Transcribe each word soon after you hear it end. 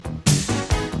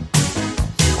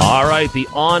All right, the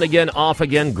on-again,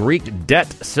 off-again Greek debt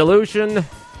solution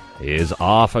is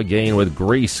off again, with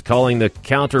Greece calling the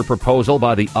counter-proposal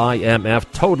by the IMF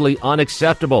totally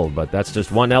unacceptable. But that's just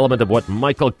one element of what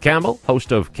Michael Campbell,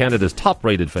 host of Canada's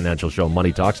top-rated financial show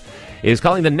Money Talks, is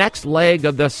calling the next leg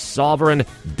of the sovereign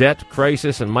debt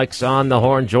crisis. And Mike's on the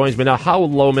horn, joins me now. How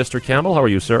low, Mr. Campbell? How are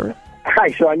you, sir?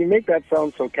 Hi, Sean. You make that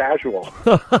sound so casual.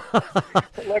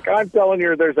 Look, I'm telling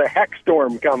you, there's a heck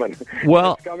storm coming.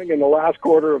 Well, it's coming in the last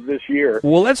quarter of this year.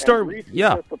 Well, let's start. Greece is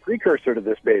just the precursor to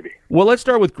this baby. Well, let's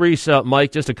start with Greece,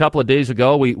 Mike. Just a couple of days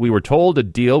ago, we were told a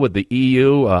deal with the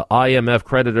EU, IMF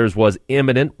creditors was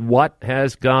imminent. What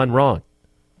has gone wrong?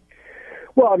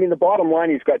 Well, I mean, the bottom line,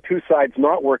 he's got two sides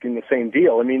not working the same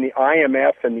deal. I mean, the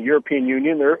IMF and the European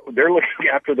Union, they're looking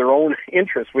after their own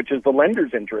interests, which is the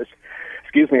lender's interest.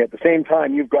 At the same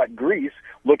time, you've got Greece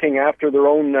looking after their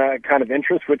own kind of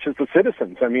interest, which is the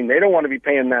citizens. I mean, they don't want to be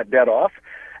paying that debt off.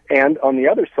 And on the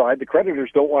other side, the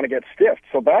creditors don't want to get stiffed.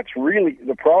 So that's really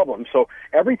the problem. So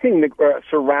everything that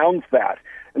surrounds that.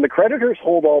 And the creditors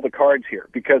hold all the cards here,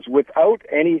 because without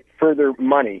any further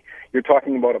money, you're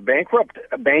talking about a bankrupt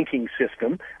banking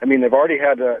system. I mean, they've already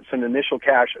had some initial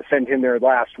cash sent in there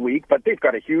last week, but they've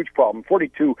got a huge problem.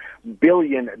 $42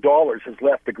 billion has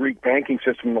left the Greek banking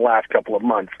system in the last couple of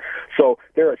months. So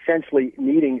they're essentially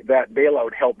needing that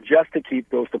bailout help just to keep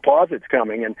those deposits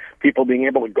coming and people being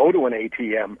able to go to an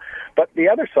ATM. But the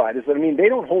other side is that, I mean, they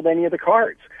don't hold any of the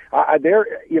cards.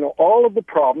 All of the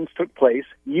problems took place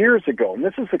years ago, and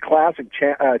this is the classic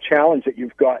challenge that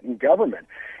you've got in government,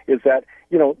 is that,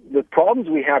 the problems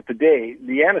we have today,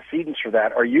 the antecedents for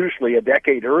that are usually a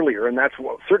decade earlier, and that's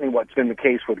certainly what's been the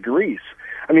case with Greece.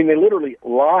 I mean, they literally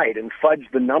lied and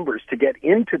fudged the numbers to get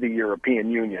into the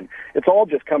European Union. It's all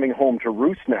just coming home to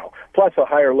roost now, plus a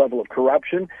higher level of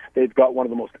corruption. They've got one of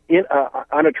the most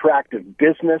unattractive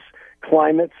business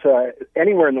climates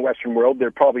anywhere in the Western world.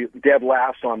 They're probably dead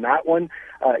last on that one.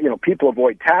 People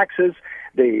avoid taxes.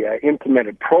 They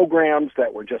implemented programs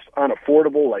that were just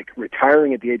unaffordable, like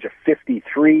retiring at the age of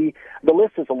 53. The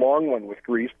list is a long one with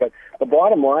Greece, but the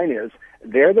bottom line is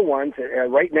they're the ones,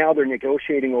 right now they're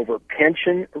negotiating over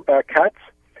pension cuts,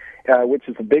 which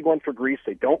is a big one for Greece.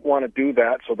 They don't want to do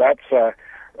that, so that's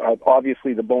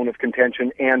obviously the bone of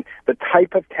contention. And the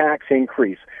type of tax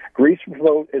increase. Greece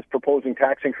is proposing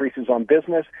tax increases on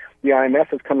business. The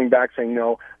IMF is coming back saying,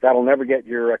 no, that'll never get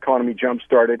your economy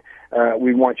jump-started.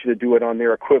 We want you to do it on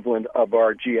their equivalent of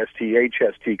our GST,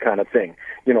 HST kind of thing,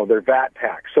 their VAT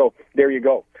tax. So there you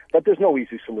go. But there's no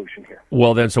easy solution here.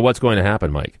 Well, then, so what's going to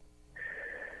happen, Mike?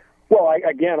 Well,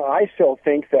 I still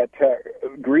think that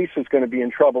Greece is going to be in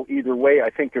trouble either way. I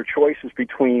think their choice is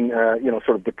between,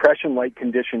 sort of depression-like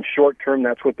conditions short term.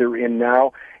 That's what they're in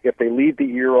now. If they leave the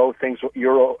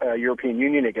European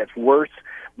Union, it gets worse.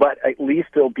 But at least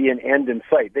there'll be an end in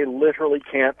sight. They literally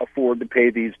can't afford to pay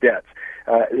these debts.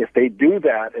 If they do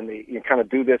that and they kind of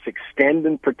do this extend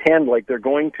and pretend like they're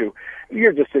going to,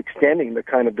 you're just extending the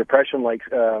kind of depression-like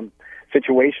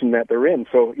situation that they're in.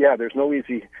 So yeah, there's no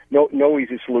easy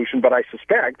solution, but I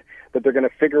suspect that they're going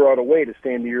to figure out a way to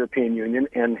stay in the European Union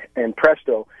and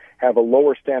presto, have a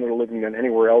lower standard of living than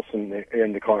anywhere else in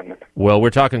the continent. Well, we're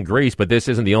talking Greece, but this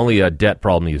isn't the only debt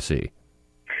problem you see.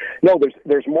 No,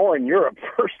 there's more in Europe,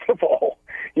 first of all.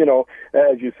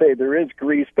 As you say, there is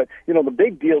Greece, but, the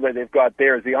big deal that they've got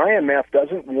there is the IMF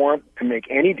doesn't want to make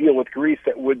any deal with Greece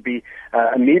that would be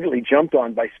immediately jumped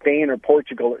on by Spain or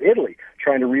Portugal or Italy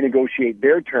trying to renegotiate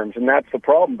their terms, and that's the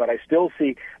problem. But I still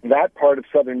see that part of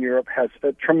Southern Europe has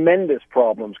tremendous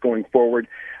problems going forward.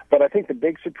 But I think the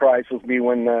big surprise will be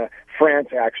when France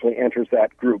actually enters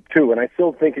that group, too. And I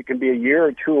still think it can be a year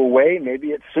or two away.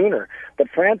 Maybe it's sooner. But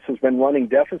France has been running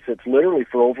deficits literally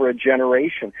for over a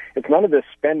generation. It's none of this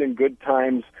spend in good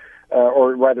times,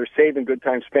 or rather save in good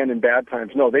times, spend in bad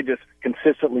times. No, they just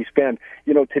consistently spend.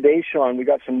 Today, Sean, we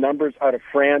got some numbers out of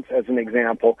France as an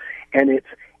example, and it's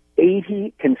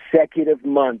 80 consecutive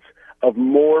months of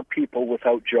more people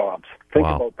without jobs. Think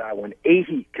about that one.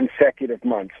 80 consecutive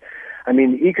months. I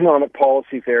mean, the economic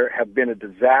policies there have been a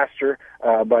disaster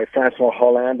by François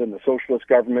Hollande and the socialist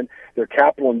government. Their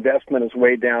capital investment is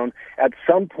way down. At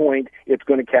some point, it's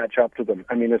going to catch up to them.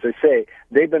 I mean, as I say,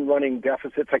 they've been running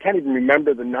deficits. I can't even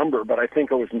remember the number, but I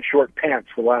think it was in short pants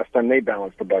the last time they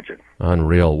balanced the budget.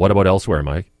 Unreal. What about elsewhere,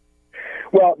 Mike?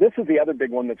 Well, this is the other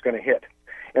big one that's going to hit.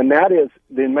 And that is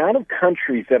the amount of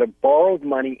countries that have borrowed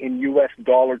money in U.S.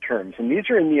 dollar terms. And these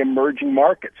are in the emerging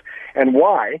markets. And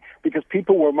why? Because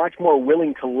people were much more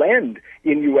willing to lend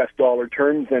in U.S. dollar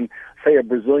terms than, say, a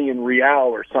Brazilian real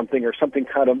or something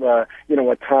kind of, a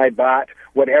Thai baht,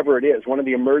 whatever it is, one of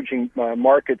the emerging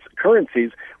markets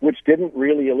currencies, which didn't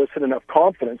really elicit enough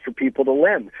confidence for people to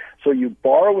lend. So you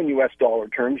borrow in U.S. dollar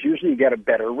terms, usually you get a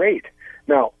better rate.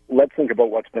 Now, let's think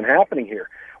about what's been happening here.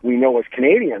 We know as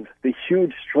Canadians the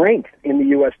huge strength in the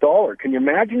U.S. dollar. Can you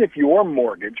imagine if your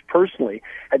mortgage personally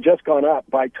had just gone up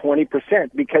by 20%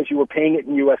 because you were paying it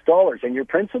in U.S. dollars and your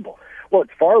principal? Well,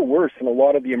 it's far worse in a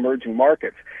lot of the emerging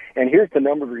markets. And here's the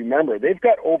number to remember. They've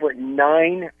got over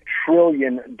 $9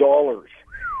 trillion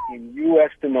in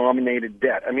U.S.-denominated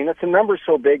debt. I mean, that's a number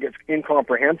so big it's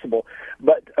incomprehensible.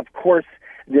 But, of course,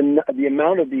 the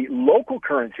amount of the local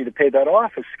currency to pay that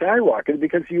off has skyrocketed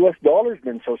because the U.S. dollar's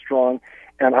been so strong,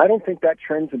 and I don't think that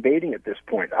trend's abating at this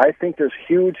point. I think there's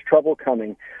huge trouble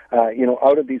coming,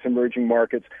 out of these emerging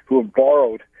markets who have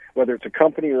borrowed, whether it's a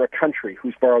company or a country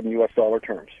who's borrowed in U.S. dollar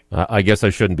terms. I guess I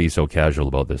shouldn't be so casual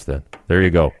about this then. There you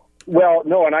go. Well,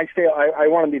 no, and I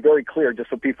want to be very clear, just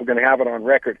so people can have it on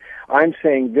record. I'm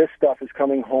saying this stuff is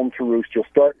coming home to roost. You'll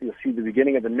see the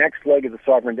beginning of the next leg of the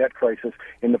sovereign debt crisis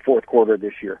in the fourth quarter of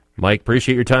this year. Mike,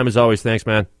 appreciate your time as always. Thanks,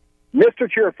 man. Mr.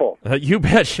 Cheerful. You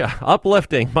betcha.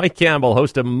 Uplifting. Mike Campbell,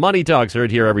 host of Money Talks,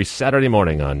 heard here every Saturday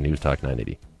morning on News Talk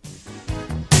 980.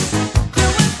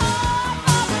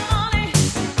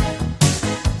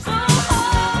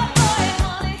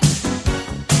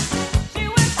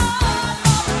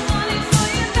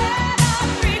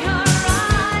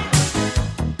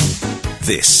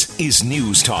 This is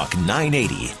News Talk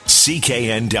 980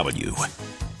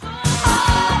 CKNW.